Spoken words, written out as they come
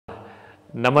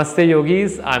Namaste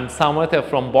yogis, I'm Salutation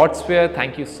from Bodsphere.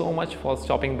 Thank you so much for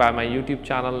stopping by my YouTube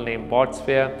channel named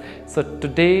Bodsphere. So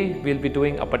today we'll be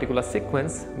doing a particular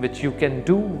sequence which you can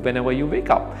do whenever you wake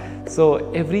up.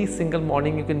 So every single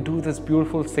morning you can do this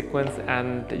beautiful sequence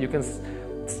and you can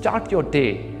start your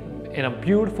day in a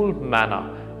beautiful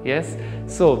manner. Yes,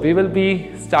 so we will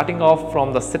be starting off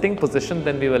from the sitting position,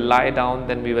 then we will lie down,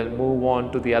 then we will move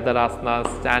on to the other asanas,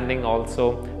 standing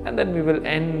also, and then we will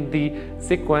end the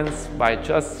sequence by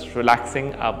just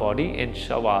relaxing our body in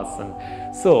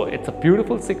Shavasana. So it's a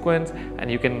beautiful sequence and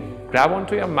you can grab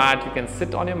onto your mat, you can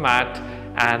sit on your mat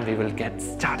and we will get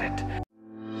started.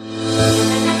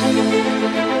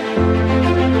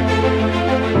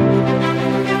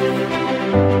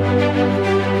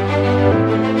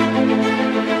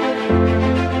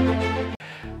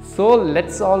 So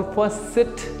let's all first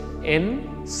sit in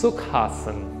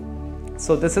Sukhasana.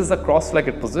 So this is a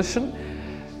cross-legged position.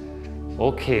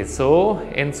 Okay, so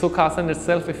in Sukhasana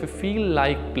itself, if you feel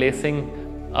like placing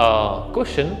a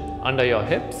cushion under your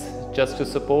hips just to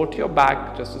support your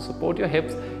back, just to support your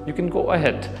hips, you can go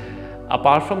ahead.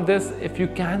 Apart from this, if you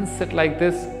can sit like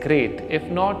this, great. If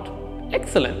not,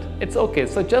 excellent. It's okay.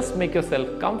 So just make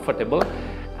yourself comfortable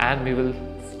and we will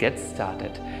get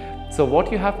started. So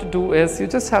what you have to do is you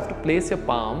just have to place your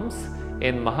palms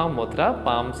in Mahamudra.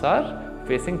 Palms are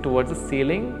facing towards the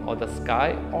ceiling or the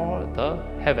sky or the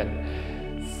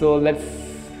heaven. So let's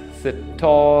sit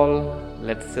tall.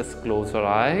 Let's just close our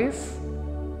eyes.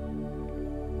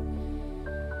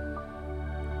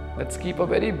 Let's keep a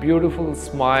very beautiful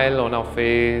smile on our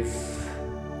face.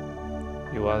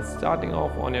 You are starting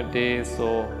off on your day,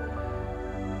 so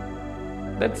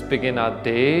let's begin our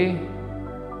day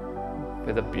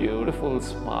with a beautiful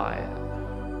smile.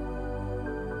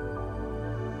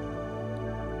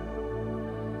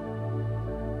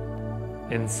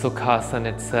 In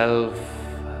Sukhasana itself,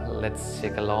 let's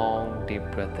take a long deep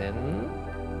breath in.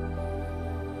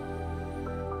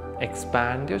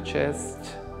 Expand your chest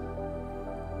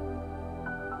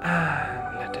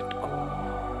and let it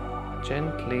go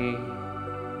gently.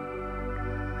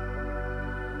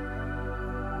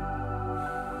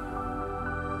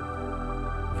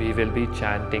 We will be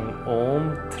chanting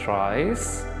Om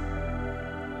thrice.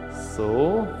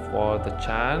 So for the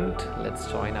chant, let's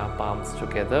join our palms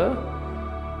together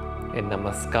in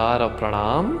Namaskar or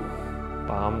Pranam.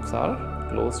 Palms are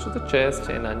close to the chest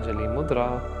in Anjali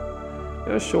Mudra.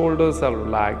 Your shoulders are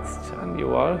relaxed and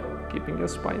you are keeping your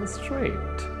spine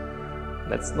straight.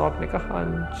 Let's not make a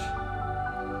hunch.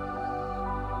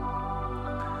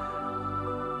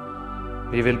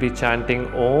 We will be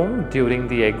chanting Om during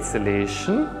the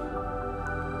exhalation.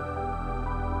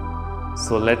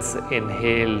 So let's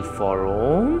inhale for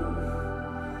Om.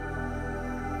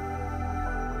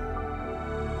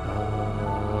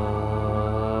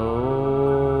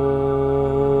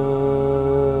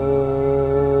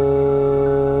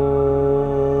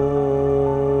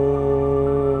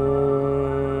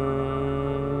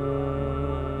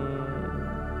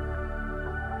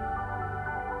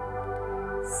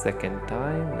 Second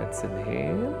time, let's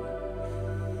inhale.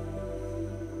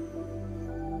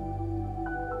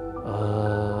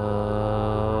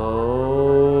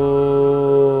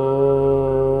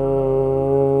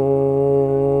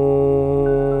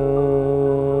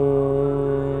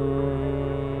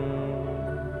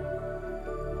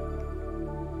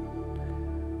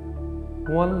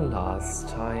 One last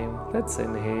time, let's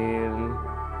inhale.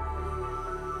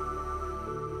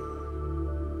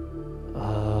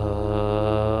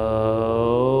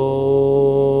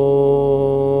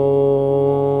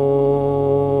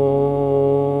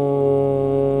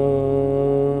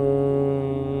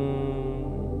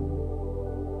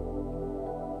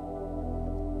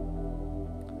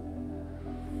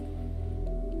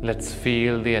 Let's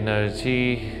feel the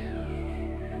energy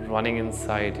running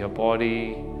inside your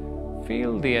body.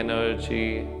 Feel the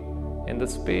energy in the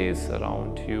space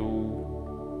around you.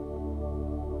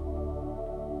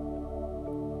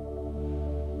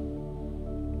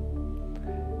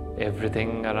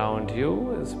 Everything around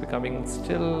you is becoming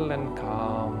still and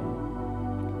calm.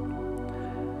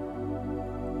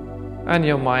 And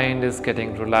your mind is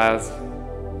getting relaxed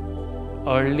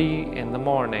early in the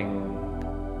morning.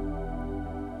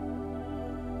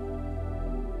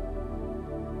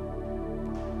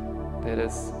 There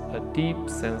is a deep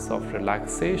sense of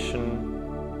relaxation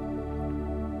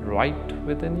right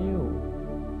within you.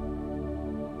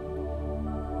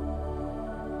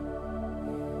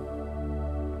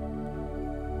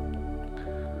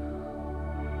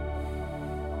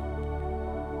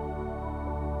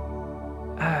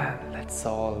 And let's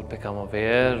all become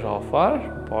aware of our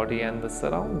body and the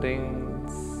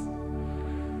surroundings.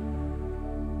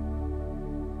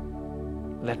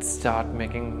 Let's start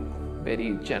making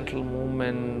very gentle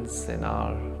movements in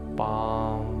our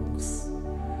palms.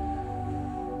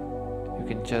 You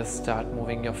can just start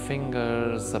moving your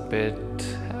fingers a bit,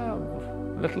 have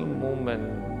little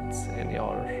movements in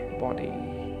your body.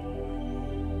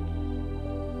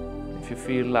 If you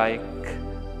feel like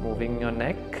moving your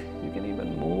neck, you can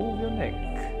even move your neck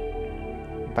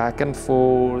back and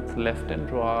forth, left and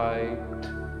right.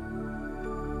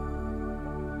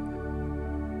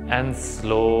 And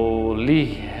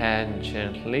slowly and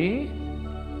gently,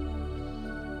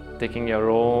 taking your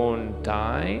own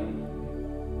time,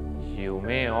 you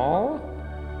may all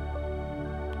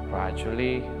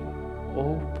gradually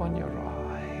open your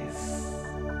eyes.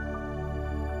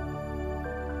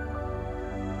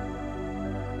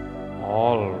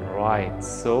 All right,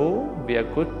 so we are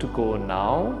good to go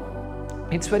now.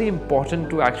 It's very important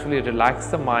to actually relax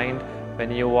the mind when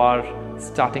you are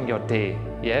starting your day.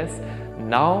 Yes.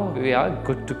 Now we are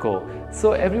good to go.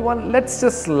 So everyone, let's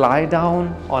just lie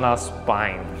down on our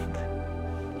spine.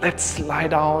 Let's lie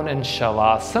down in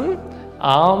Shavasana.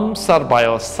 Arms are by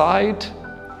your side.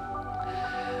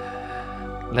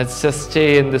 Let's just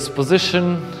stay in this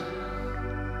position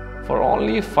for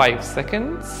only 5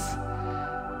 seconds.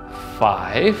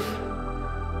 5,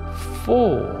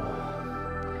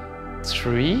 4,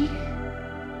 3,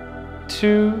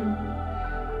 2,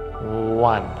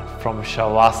 1. From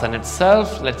Shavasana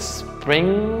itself, let's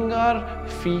bring our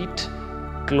feet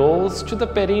close to the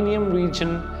perineum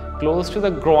region, close to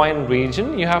the groin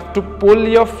region. You have to pull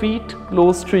your feet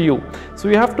close to you. So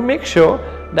you have to make sure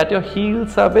that your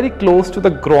heels are very close to the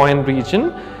groin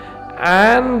region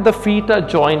and the feet are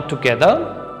joined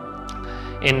together.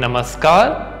 In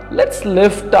Namaskar, let's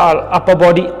lift our upper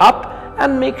body up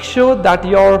and make sure that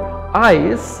your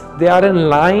eyes, they are in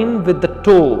line with the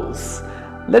toes.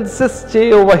 Let's just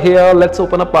stay over here. Let's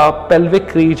open up our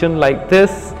pelvic region like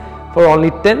this for only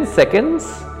 10 seconds.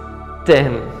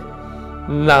 10,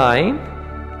 9,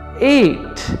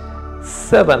 8,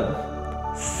 7,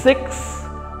 6,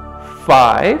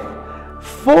 5,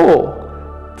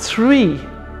 4, 3,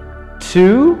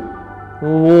 2,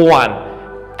 1.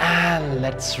 And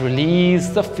let's release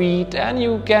the feet, and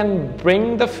you can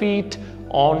bring the feet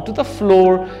onto the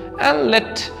floor and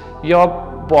let your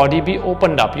body be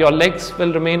opened up. Your legs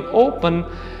will remain open.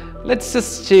 Let's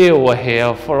just stay over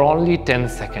here for only 10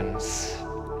 seconds.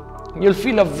 You'll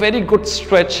feel a very good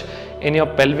stretch in your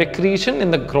pelvic region,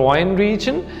 in the groin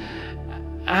region.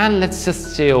 And let's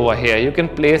just stay over here. You can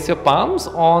place your palms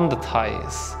on the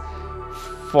thighs.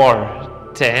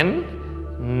 For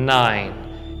 10,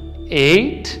 9,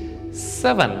 8,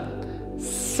 7,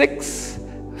 6,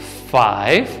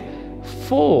 5,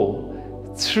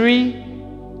 4, 3,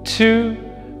 2,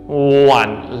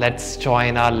 1. Let's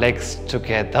join our legs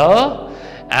together,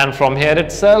 and from here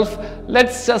itself,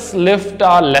 let's just lift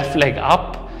our left leg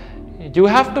up. You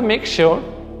have to make sure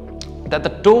that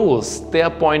the toes, they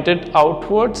are pointed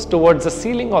outwards towards the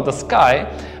ceiling or the sky,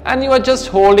 and you are just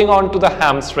holding on to the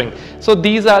hamstring. So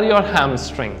these are your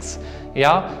hamstrings.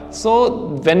 Yeah.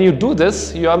 So when you do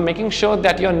this, you are making sure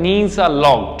that your knees are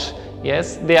locked.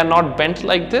 Yes, they are not bent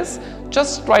like this.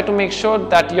 Just try to make sure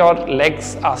that your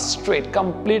legs are straight,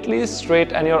 completely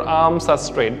straight, and your arms are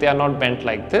straight. They are not bent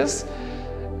like this.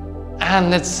 And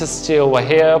let's just stay over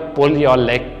here. Pull your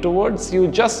leg towards you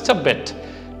just a bit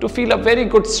to feel a very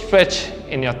good stretch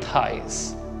in your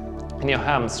thighs, in your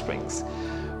hamstrings.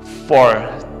 For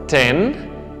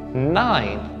 10,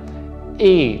 9,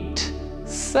 8,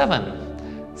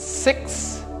 7,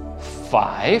 6,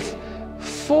 5,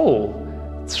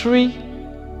 4, 3,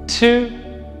 2,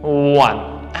 1.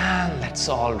 And let's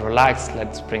all relax.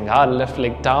 Let's bring our left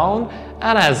leg down,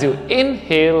 and as you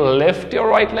inhale, lift your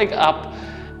right leg up.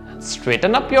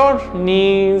 Straighten up your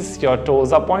knees. Your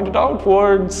toes are pointed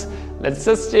outwards. Let's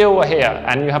just stay over here,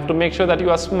 and you have to make sure that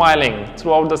you are smiling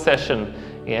throughout the session.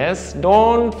 Yes,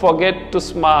 don't forget to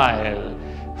smile.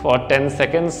 For 10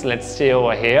 seconds, let's stay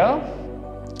over here.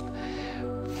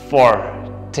 For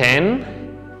 10,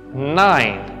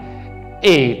 9,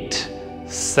 8,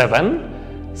 7,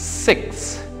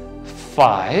 6,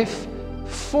 5,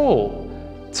 4,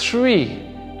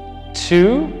 3,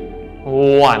 2,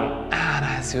 1. And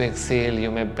as you exhale,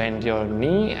 you may bend your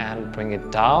knee and bring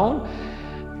it down.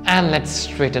 And let's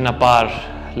straighten up our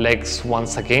legs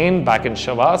once again, back in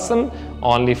Shavasana,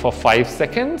 only for 5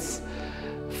 seconds.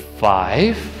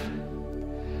 5,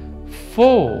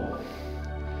 4,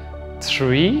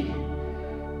 3,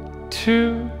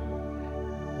 2,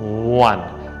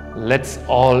 1. Let's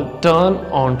all turn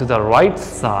onto the right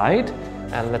side,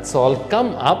 and let's all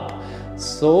come up.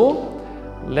 So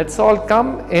let's all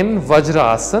come in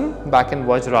Vajrasana, back in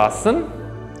Vajrasana.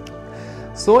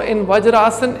 So in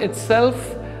Vajrasana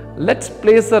itself, let's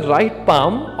place the right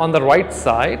palm on the right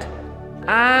side,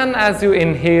 and as you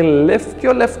inhale, lift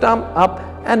your left arm up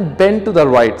and bend to the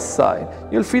right side.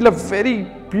 You'll feel a very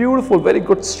beautiful, very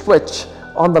good stretch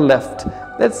on the left.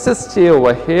 Let's just stay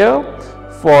over here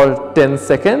for 10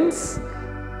 seconds.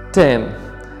 10,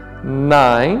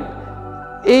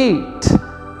 9, 8,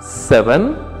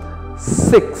 7,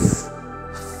 6,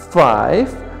 5,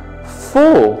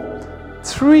 4,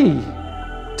 3,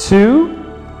 2,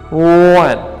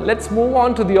 1. Let's move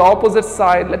on to the opposite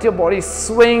side. Let your body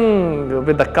swing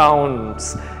with the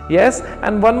counts. Yes,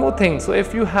 and one more thing. So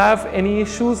if you have any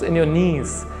issues in your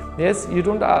knees, yes,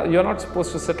 you're not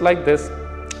supposed to sit like this.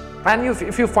 And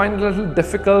if you find it a little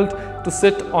difficult to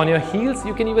sit on your heels,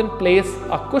 you can even place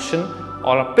a cushion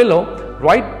or a pillow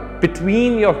right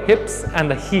between your hips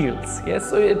and the heels. Yes,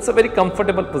 so it's a very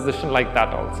comfortable position like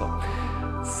that also.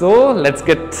 So let's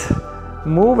get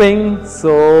moving.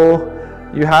 So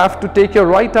you have to take your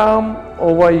right arm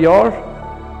over your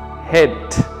head,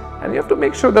 and you have to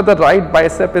make sure that the right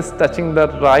bicep is touching the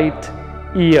right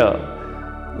ear.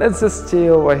 Let's just stay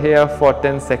over here for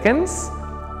 10 seconds.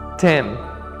 10,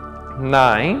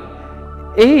 9,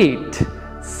 8,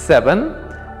 7,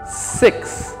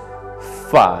 6,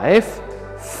 5,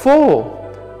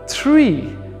 4,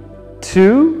 3,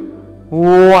 2,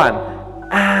 1.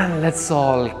 And let's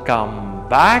all come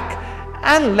back.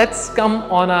 And let's come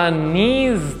on our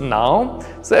knees now.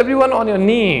 So everyone on your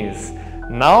knees.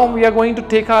 Now we are going to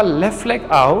take our left leg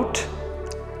out,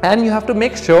 and you have to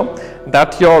make sure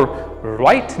that your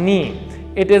right knee,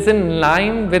 it is in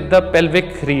line with the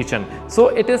pelvic region. So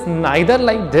it is neither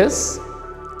like this,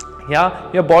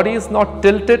 yeah, your body is not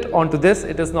tilted onto this,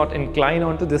 it is not inclined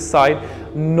onto this side,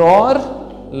 nor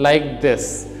like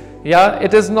this, yeah,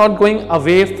 it is not going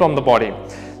away from the body.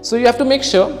 So you have to make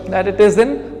sure that it is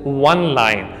in one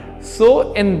line.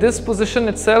 So in this position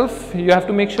itself, you have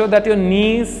to make sure that your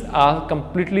knees are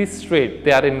completely straight,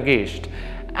 they are engaged.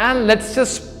 And let's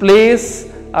just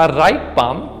place a right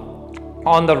palm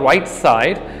on the right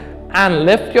side and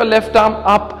lift your left arm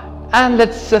up, and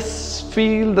let's just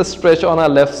feel the stretch on our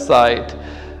left side.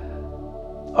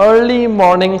 Early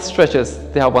morning stretches,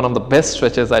 they are one of the best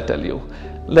stretches, I tell you.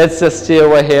 Let's just stay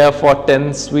over here for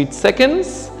 10 sweet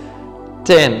seconds.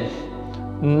 10,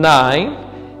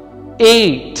 9,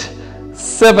 8,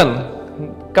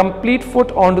 7, complete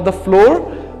foot onto the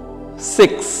floor.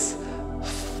 6,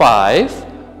 5,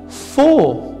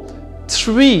 4,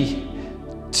 3,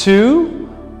 2,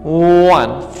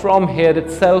 1. From here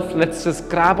itself, let's just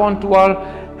grab onto our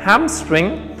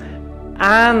hamstring,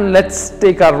 and let's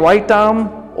take our right arm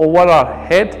over our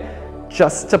head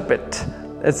just a bit.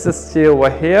 Let's just stay over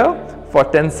here for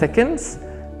 10 seconds.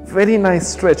 Very nice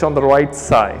stretch on the right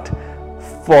side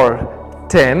for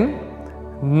 10,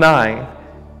 9,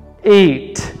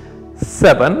 8,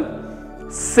 7,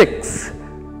 6,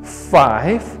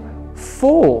 5,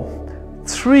 4,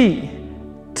 3,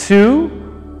 2,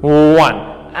 1.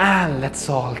 And let's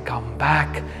all come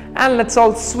back and let's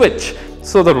all switch.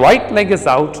 So the right leg is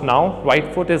out now,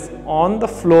 right foot is on the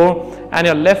floor and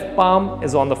your left palm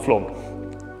is on the floor.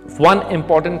 One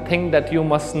important thing that you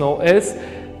must know is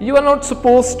you are not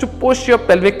supposed to push your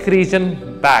pelvic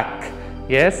region back.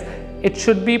 Yes, it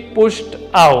should be pushed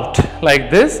out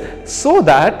like this, so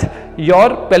that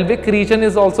your pelvic region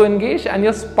is also engaged and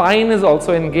your spine is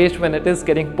also engaged when it is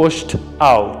getting pushed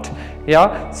out.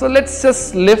 Yeah, so let's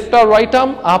just lift our right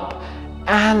arm up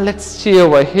and let's stay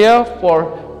over here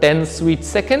for 10 sweet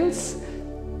seconds.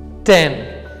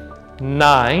 10,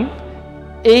 9,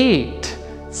 8,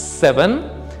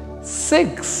 7,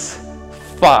 6,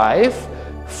 5,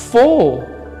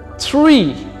 4,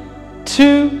 3,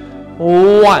 2,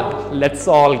 1. Let's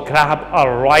all grab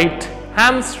our right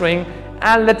hamstring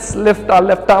and let's lift our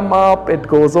left arm up. It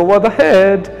goes over the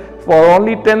head for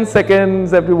only 10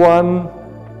 seconds, everyone.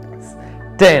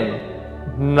 10,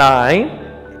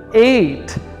 9,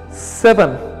 8,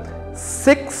 7,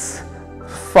 6,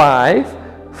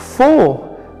 5,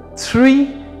 4,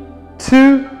 3,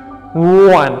 2,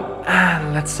 1.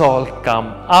 And let's all come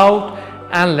out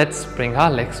and let's bring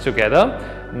our legs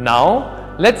together.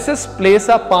 Now let's just place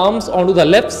our palms onto the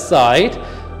left side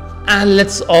and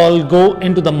let's all go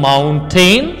into the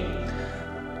mountain.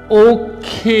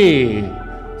 Okay,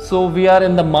 so we are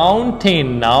in the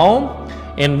mountain now,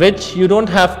 in which you don't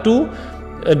have to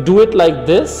do it like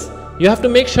this. You have to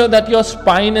make sure that your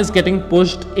spine is getting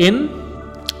pushed in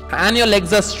and your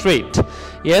legs are straight.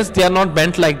 Yes, they are not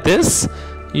bent like this.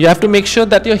 You have to make sure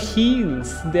that your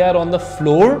heels, they are on the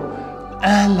floor.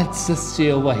 And let's just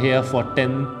stay over here for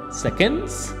 10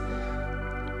 seconds.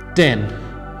 10,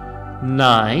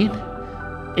 9,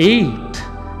 8,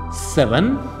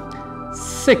 7,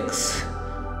 6,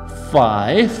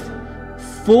 5,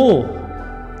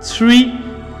 4, 3,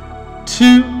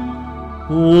 2,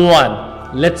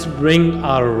 1. Let's bring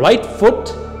our right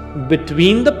foot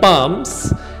between the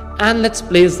palms and let's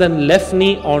place the left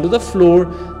knee onto the floor.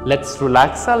 Let's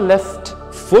relax our left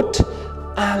foot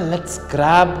and let's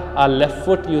grab our left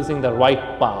foot using the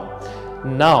right palm.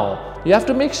 Now you have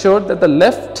to make sure that the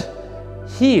left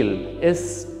heel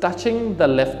is touching the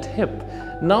left hip.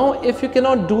 Now if you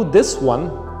cannot do this one,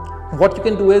 what you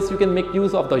can do is you can make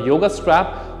use of the yoga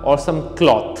strap or some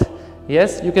cloth.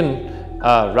 Yes, you can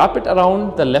wrap it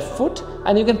around the left foot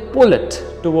and you can pull it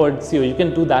towards you. You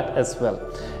can do that as well.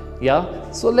 Yeah,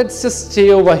 so let's just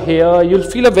stay over here. You'll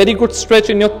feel a very good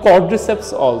stretch in your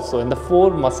quadriceps also, in the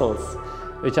 4 muscles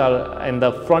which are in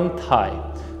the front thigh.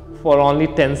 For only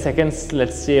 10 seconds,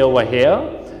 let's stay over here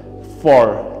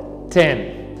for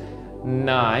 10,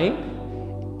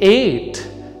 9, 8,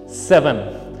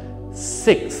 7,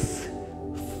 6,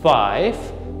 5,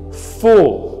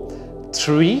 4,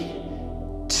 3,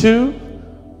 2,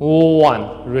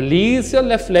 1. Release your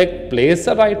left leg, place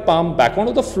the right palm back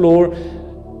onto the floor,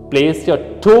 place your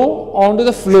toe onto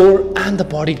the floor and the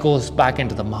body goes back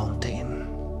into the mountain.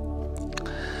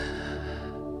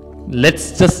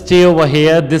 Let's just stay over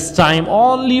here, this time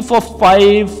only for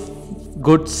 5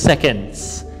 good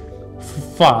seconds.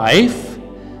 5,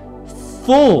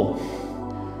 4,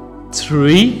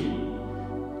 3,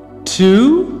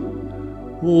 2,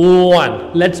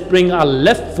 1. Let's bring our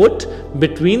left foot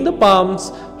between the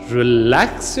palms.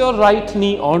 Relax your right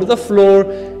knee onto the floor.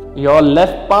 Your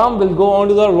left palm will go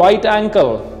onto the right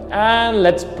ankle and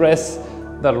let's press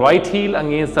the right heel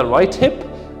against the right hip.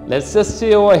 Let's just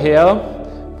stay over here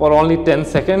for only 10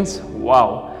 seconds.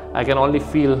 Wow, I can already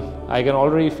feel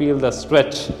the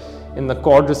stretch in the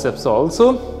quadriceps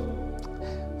also.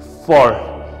 For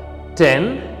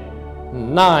 10,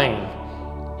 9,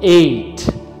 8,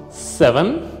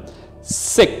 7,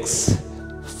 6,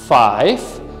 5,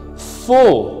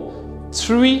 4,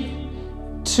 3,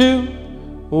 2,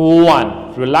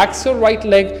 1. Relax your right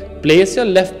leg, place your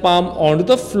left palm onto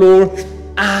the floor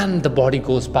and the body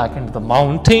goes back into the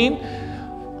mountain.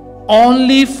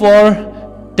 Only for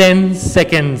 10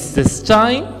 seconds this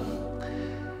time.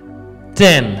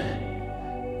 10,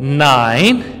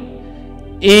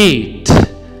 9, 8,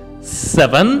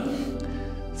 7,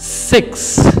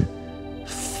 6,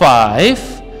 5,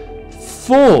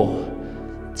 4,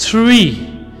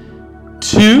 3,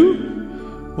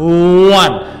 2,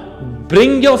 1.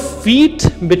 Bring your feet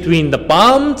between the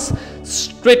palms,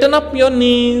 straighten up your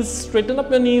knees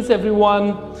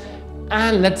everyone,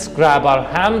 and let's grab our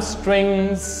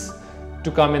hamstrings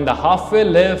to come in the halfway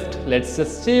lift. Let's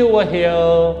just stay over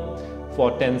here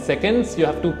for 10 seconds. You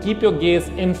have to keep your gaze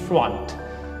in front.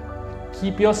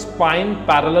 Keep your spine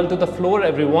parallel to the floor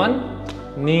everyone,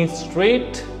 knees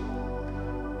straight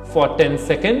for 10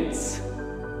 seconds.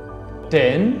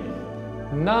 10,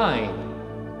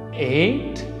 9,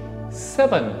 8,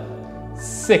 7,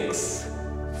 6,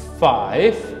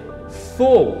 5,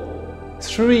 4,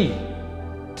 3,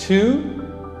 2,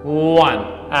 1.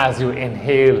 As you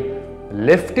inhale,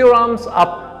 lift your arms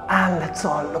up and let's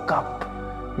all look up.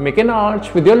 Make an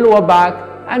arch with your lower back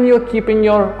and you're keeping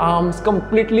your arms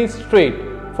completely straight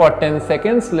for 10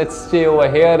 seconds. Let's stay over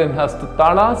here in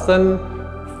Dandasana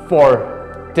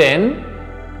for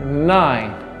 10,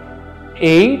 9,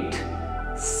 8,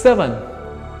 7,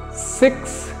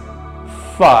 6,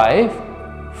 5,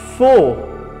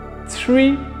 4,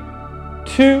 3,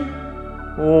 2,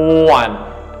 1.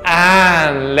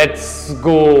 And let's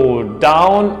go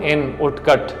down in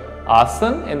Utkat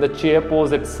Asana in the chair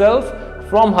pose itself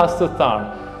from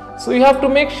Hastathan. So you have to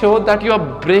make sure that you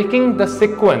are breaking the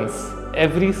sequence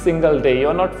every single day. You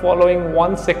are not following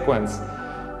one sequence.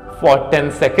 For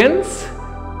 10 seconds.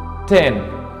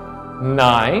 10,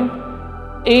 9,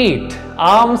 8.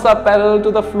 Arms are parallel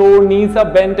to the floor, knees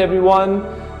are bent everyone.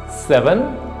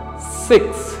 7,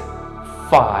 6,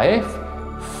 5,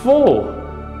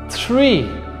 4, 3,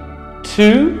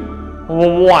 2,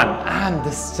 1. And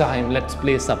this time let's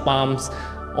place our palms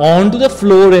onto the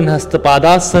floor in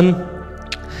Hastapadasana.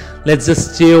 Let's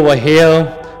just stay over here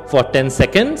for 10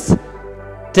 seconds.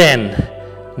 10,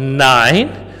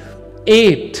 9,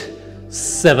 8,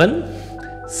 7,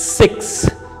 6,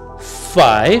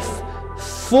 5,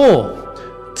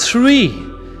 4, 3,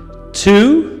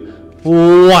 2,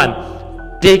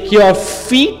 1. Take your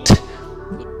feet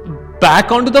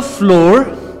back onto the floor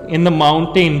in the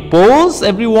mountain pose,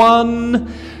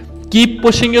 everyone. Keep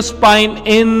pushing your spine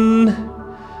in.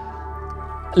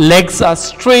 Legs are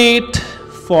straight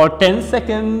for 10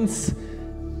 seconds.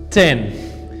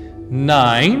 10,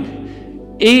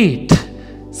 9, 8,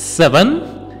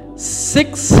 7,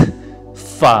 6,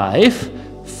 5,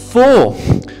 4,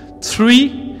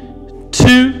 3,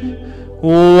 2,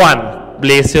 1.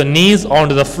 Place your knees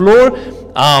onto the floor,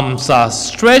 arms are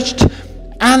stretched,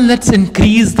 and let's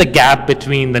increase the gap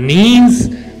between the knees,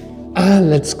 and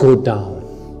let's go down.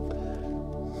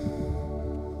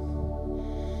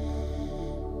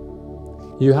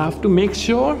 You have to make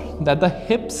sure that the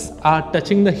hips are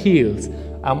touching the heels.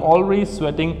 I'm already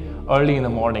sweating early in the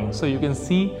morning, so you can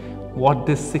see what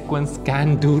this sequence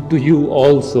can do to you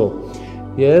also.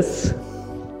 Yes.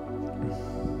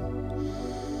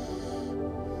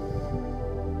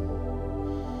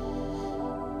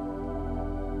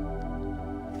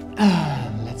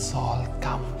 And let's all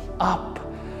come up.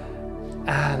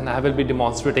 And I will be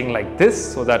demonstrating like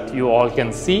this so that you all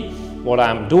can see what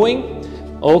I'm doing.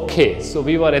 Okay, so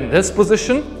we were in this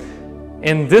position.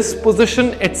 In this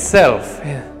position itself,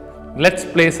 let's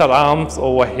place our arms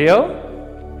over here.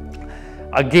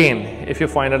 Again, if you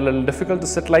find it a little difficult to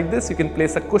sit like this, you can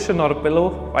place a cushion or a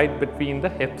pillow right between the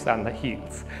hips and the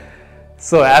heels.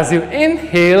 So as you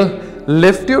inhale,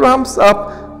 lift your arms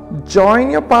up,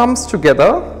 join your palms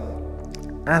together,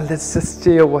 and let's just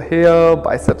stay over here.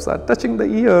 Biceps are touching the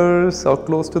ears or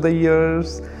close to the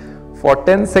ears for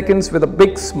 10 seconds with a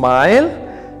big smile.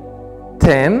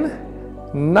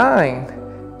 10,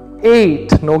 9,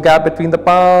 8, no gap between the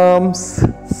palms,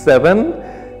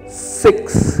 7,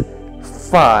 6,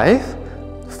 5,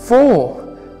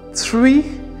 4,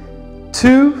 3,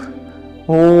 2,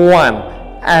 1.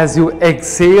 As you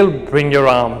exhale, bring your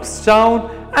arms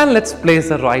down and let's place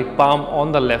the right palm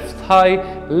on the left thigh.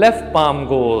 Left palm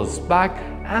goes back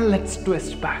and let's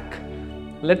twist back.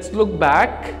 Let's look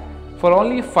back for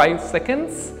only 5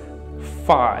 seconds.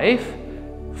 5,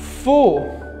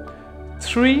 4,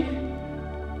 3,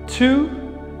 2,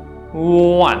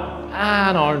 1.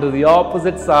 And on to the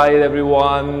opposite side,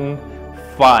 everyone.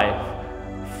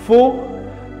 5,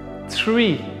 4,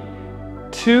 3,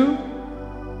 2,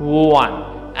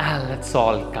 1. And let's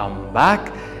all come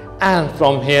back. And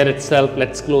from here itself,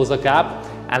 let's close the gap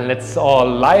and let's all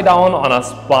lie down on our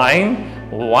spine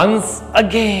once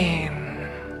again.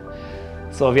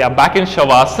 So we are back in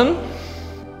Shavasana.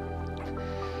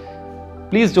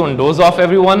 Please don't doze off,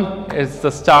 everyone. It's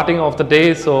the starting of the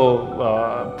day,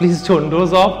 so please don't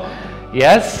doze off.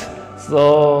 Yes,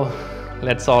 so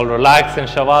let's all relax in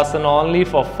Shavasana only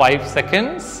for 5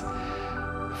 seconds.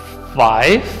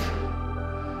 5,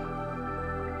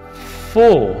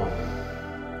 4,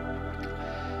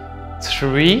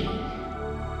 3,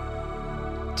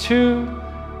 2,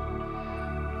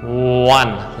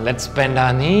 1. Let's bend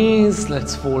our knees,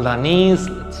 let's fold our knees,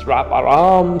 let's wrap our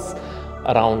arms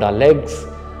around our legs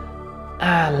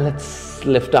and let's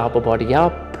lift our upper body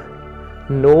up.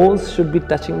 Nose should be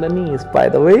touching the knees, by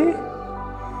the way.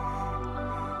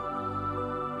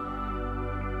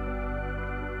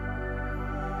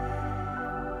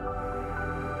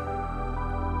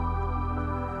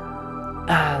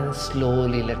 And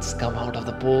slowly let's come out of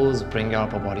the pose, bring your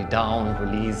upper body down,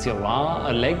 release your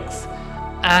legs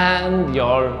and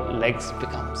your legs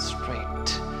become straight.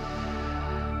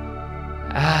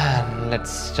 And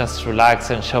let's just relax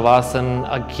in Shavasana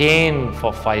again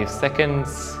for 5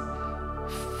 seconds.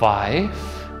 5,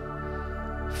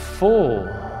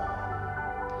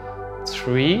 4,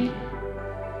 3,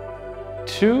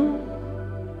 2,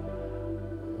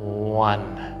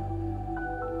 1.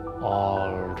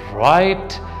 All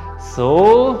right,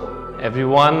 so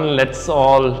everyone, let's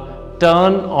all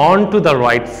turn on to the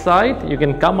right side. You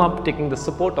can come up taking the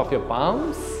support of your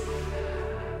palms.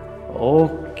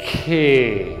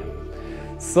 Okay,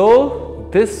 so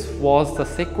this was the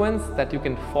sequence that you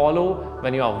can follow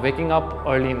when you are waking up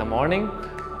early in the morning,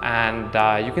 and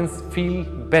you can feel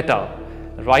better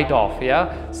right off.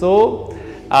 Yeah, so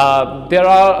there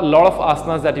are a lot of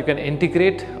asanas that you can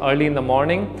integrate early in the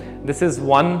morning. This is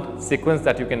one sequence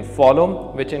that you can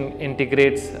follow, which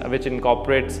incorporates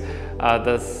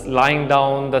the lying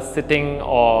down, the sitting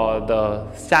or the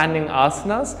standing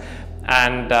asanas.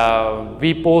 And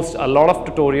we post a lot of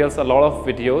tutorials, a lot of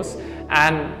videos,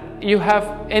 and you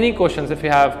have any questions, if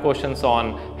you have questions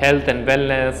on health and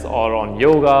wellness or on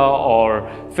yoga or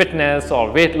fitness or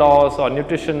weight loss or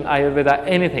nutrition, Ayurveda,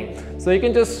 anything. So you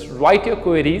can just write your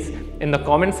queries in the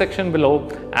comment section below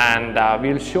and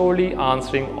we'll surely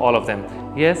answering all of them.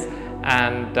 Yes,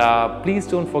 and please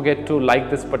don't forget to like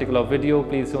this particular video.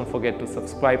 Please don't forget to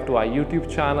subscribe to our YouTube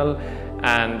channel.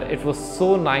 And it was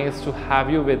so nice to have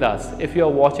you with us. If you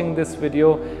are watching this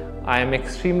video, I am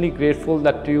extremely grateful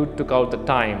that you took out the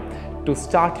time to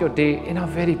start your day in a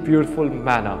very beautiful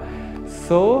manner.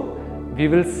 So We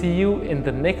will see you in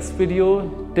the next video.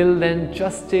 Till then,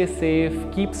 just stay safe,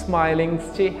 keep smiling,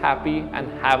 stay happy, and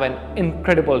have an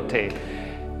incredible day.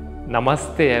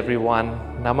 Namaste everyone.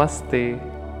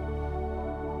 Namaste.